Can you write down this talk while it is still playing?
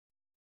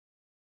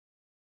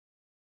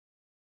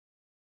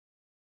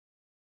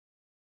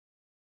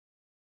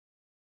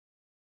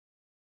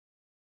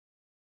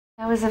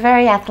I was a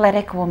very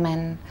athletic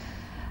woman,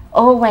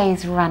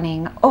 always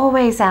running,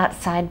 always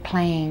outside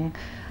playing.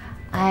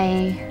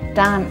 I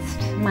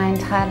danced my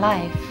entire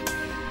life.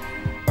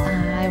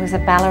 I was a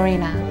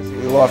ballerina.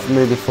 The life for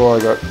me before I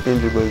got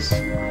injured was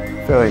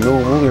fairly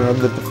normal. I'd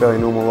lived a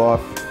fairly normal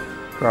life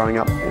growing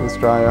up in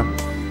Australia.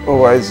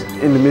 Always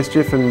into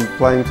mischief and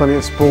playing plenty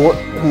of sport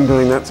and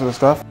doing that sort of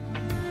stuff.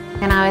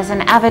 And I was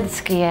an avid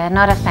skier,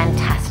 not a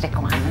fantastic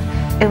one.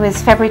 It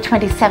was February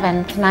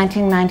 27th,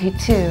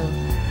 1992.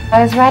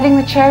 I was riding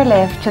the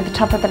chairlift to the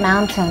top of the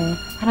mountain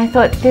and I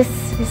thought, this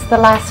is the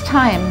last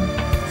time.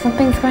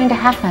 Something's going to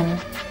happen.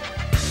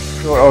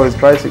 I was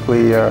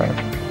basically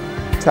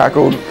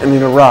tackled and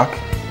in a ruck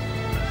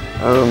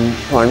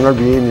playing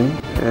rugby union,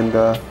 and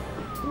the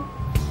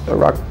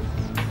ruck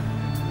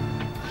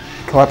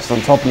collapsed on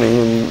top of me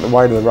and the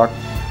weight of the ruck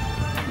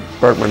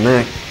broke my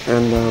neck,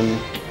 and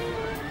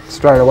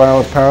straight away I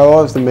was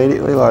paralysed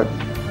immediately. Like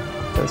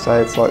they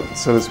say, it's like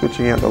sort of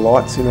switching out the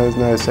lights, there's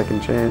no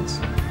second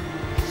chance.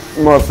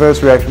 My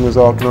first reaction was,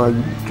 oh, can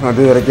I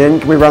do that again?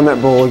 Can we run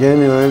that ball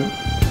again?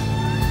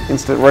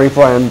 Instant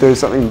replay and do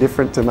something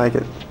different to make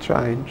it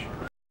change.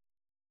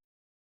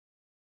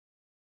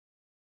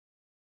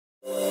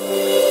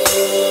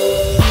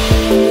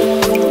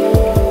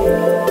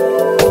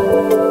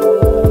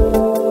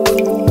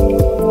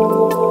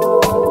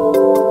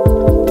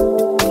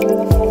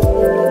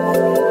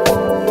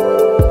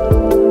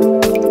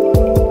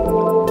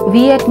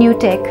 We at New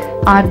Tech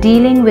are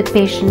dealing with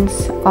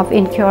patients of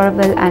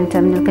incurable and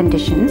terminal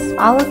conditions.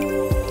 Our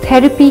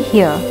therapy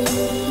here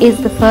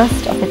is the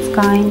first of its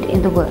kind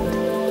in the world.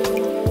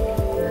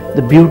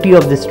 The beauty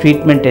of this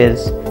treatment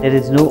is there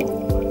is no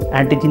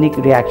antigenic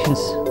reactions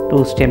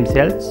to stem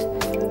cells,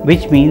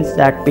 which means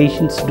that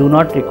patients do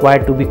not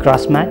require to be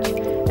cross-matched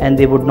and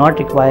they would not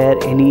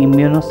require any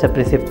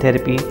immunosuppressive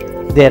therapy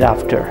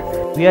thereafter.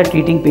 We are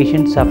treating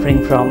patients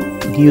suffering from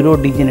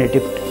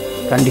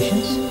neurodegenerative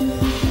conditions,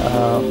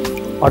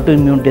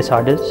 autoimmune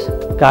disorders,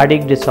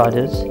 cardiac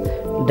disorders,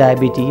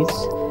 diabetes,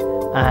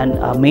 and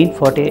our main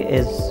forte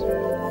is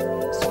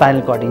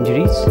spinal cord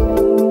injuries.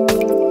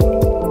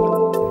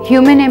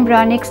 Human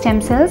embryonic stem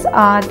cells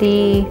are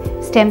the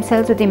stem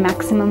cells with the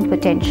maximum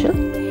potential.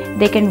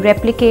 They can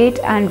replicate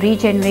and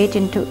regenerate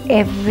into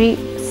every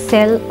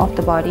cell of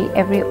the body,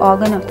 every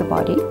organ of the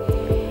body,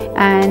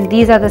 and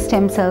these are the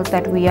stem cells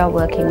that we are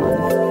working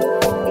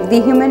on.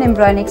 The human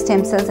embryonic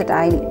stem cells that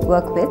I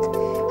work with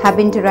have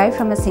been derived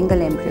from a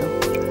single embryo.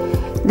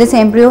 This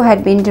embryo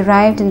had been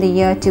derived in the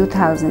year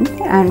 2000,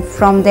 and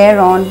from there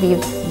on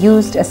we've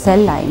used a cell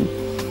line,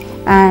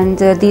 and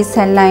these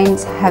cell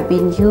lines have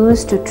been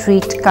used to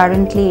treat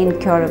currently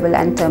incurable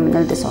and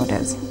terminal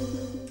disorders.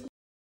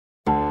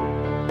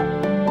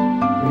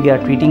 We are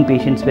treating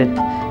patients with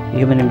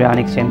human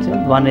embryonic stem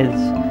cells. One is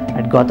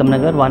at Gautam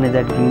Nagar, one is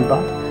at Green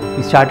Park.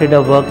 We started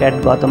our work at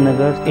Gautam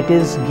Nagar. It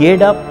is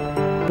geared up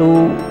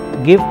to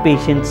give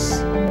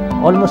patients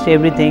almost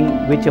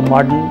everything which a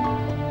modern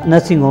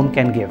nursing home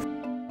can give.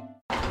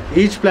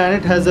 Each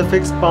planet has a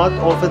fixed path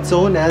of its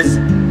own as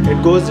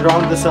it goes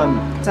around the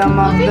sun. Some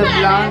of the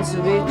plants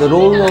which the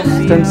role of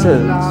stem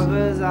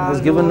cells has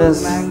given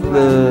us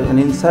an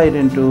insight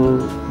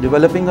into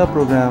developing a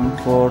program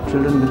for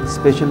children with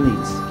special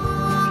needs.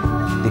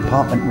 The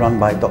department run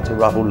by Dr.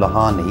 Rahul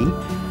Lahani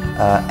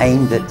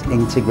aimed at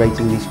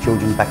integrating these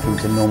children back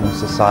into normal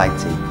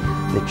society.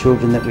 The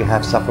children that we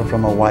have suffer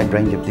from a wide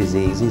range of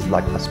diseases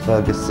like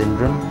Asperger's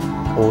syndrome,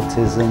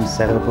 autism,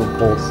 cerebral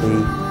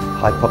palsy,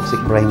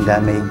 hypoxic brain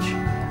damage.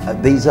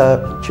 These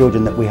are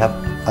children that we have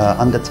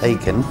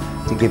undertaken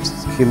to give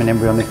human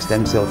embryonic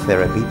stem cell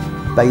therapy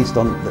based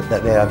on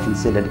that they are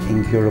considered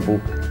incurable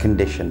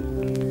condition.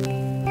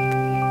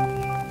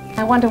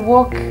 I want to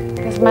walk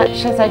as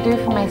much as I do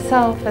for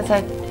myself as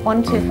I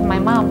want to for my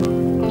mum.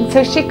 And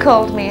so she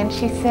called me and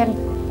she said,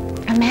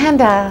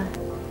 Amanda,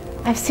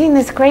 I've seen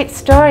this great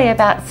story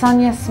about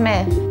Sonia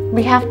Smith.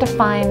 We have to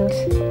find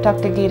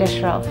Dr. Geeta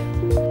Shroff.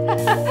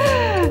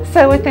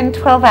 So within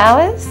 12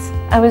 hours,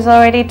 I was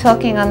already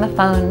talking on the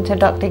phone to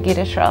Dr.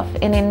 Geeta Shroff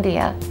in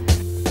India.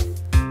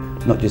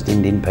 Not just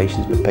Indian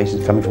patients, but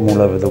patients coming from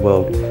all over the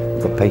world.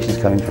 We've got patients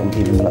coming from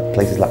even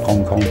places like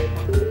Hong Kong,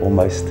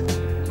 almost,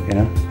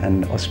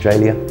 and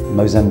Australia,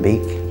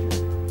 Mozambique,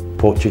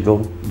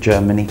 Portugal,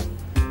 Germany,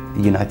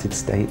 the United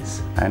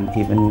States, and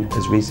even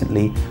as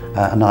recently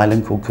an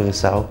island called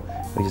Curacao,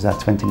 which is a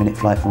 20-minute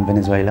flight from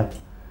Venezuela.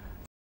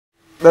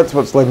 That's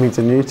what's led me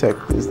to New Tech,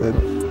 is that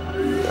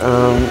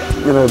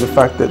the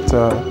fact that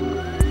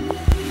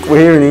we're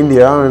here in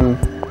India and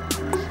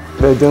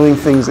they're doing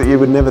things that you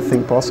would never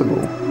think possible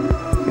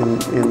in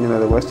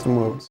the Western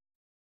world.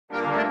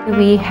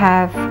 We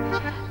have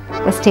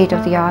the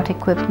state-of-the-art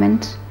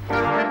equipment.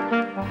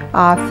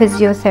 Our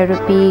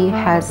physiotherapy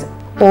has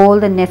all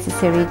the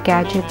necessary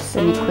gadgets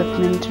and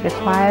equipment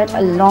required,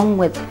 along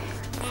with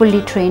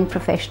fully trained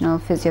professional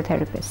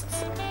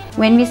physiotherapists.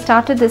 When we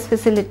started this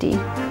facility,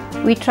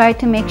 we try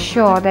to make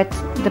sure that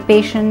the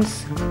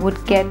patients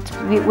would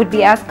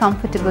be as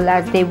comfortable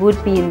as they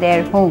would be in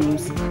their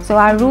homes. So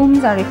our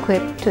rooms are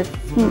equipped to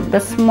the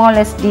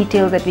smallest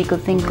detail that we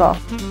could think of.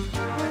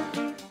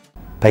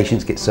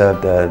 Patients get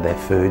served their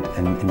food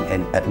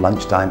at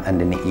lunchtime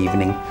and in the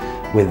evening.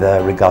 With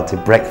regard to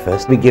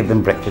breakfast, we give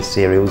them breakfast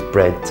cereals,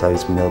 bread,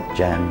 toast, milk,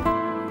 jam.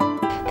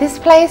 This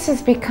place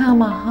has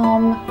become a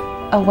home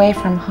away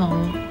from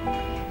home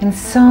in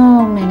so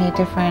many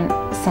different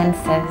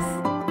senses.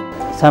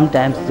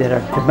 Sometimes there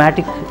are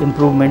dramatic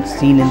improvements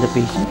seen in the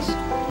patients.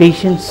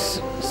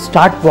 Patients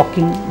start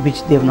walking,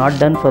 which they have not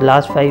done for the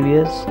last 5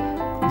 years.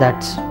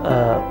 That's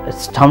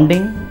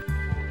astounding.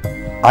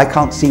 I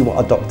can't see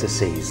what a doctor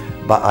sees,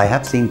 but I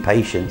have seen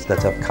patients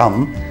that have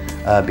come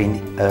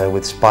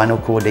with spinal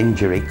cord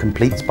injury,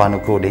 complete spinal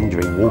cord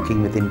injury,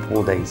 walking within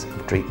 4 days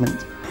of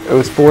treatment. It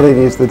was 14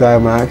 years the day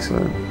of my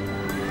accident,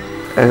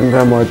 and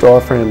my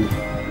diaphragm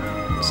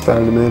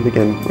started to move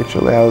again, which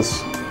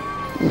allows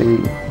me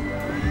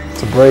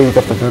to breathe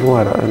off the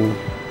ventilator. And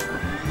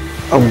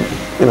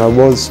I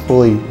was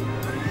fully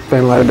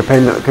ventilator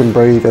dependent. I couldn't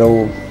breathe at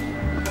all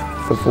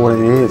for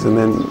 14 years, and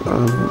then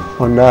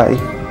one day,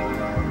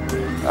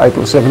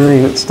 April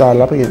 17, it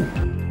started up again.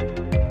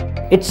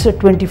 It's a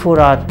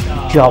 24-hour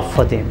job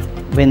for them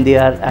when they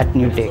are at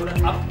New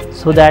Tech,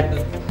 so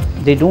that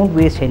they don't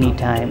waste any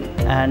time,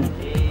 and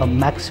a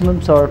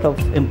maximum sort of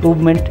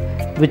improvement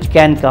which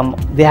can come,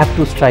 they have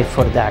to strive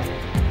for that.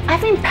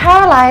 I've been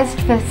paralyzed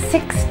for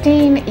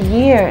 16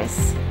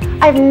 years.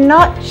 I've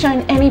not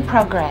shown any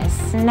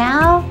progress.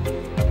 Now,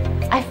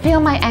 I feel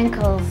my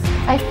ankles,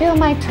 I feel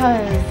my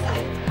toes.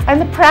 I'm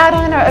the proud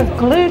owner of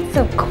glutes,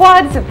 of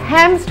quads, of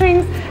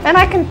hamstrings, and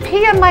I can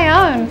pee on my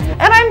own,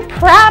 and I'm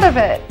proud of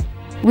it.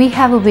 We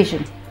have a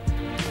vision.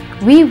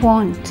 We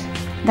want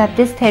that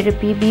this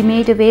therapy be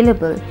made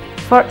available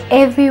for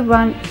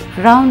everyone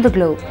around the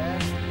globe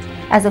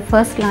as a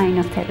first line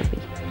of therapy,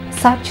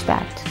 such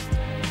that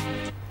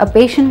a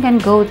patient can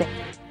go there,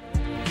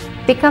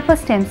 pick up a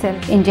stem cell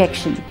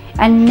injection,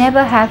 and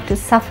never have to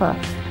suffer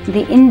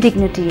the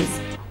indignities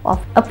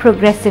of a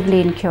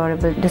progressively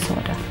incurable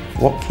disorder.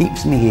 What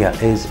keeps me here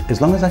is,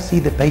 as long as I see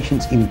the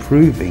patients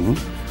improving,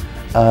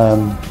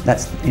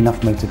 that's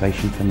enough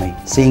motivation for me.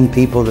 Seeing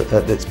people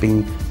that's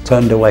been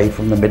turned away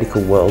from the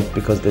medical world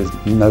because there's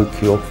no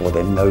cure for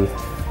them, no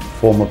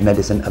form of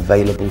medicine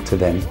available to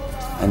them,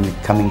 and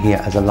coming here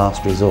as a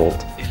last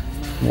resort,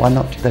 why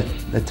not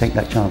take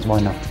that chance? Why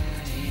not?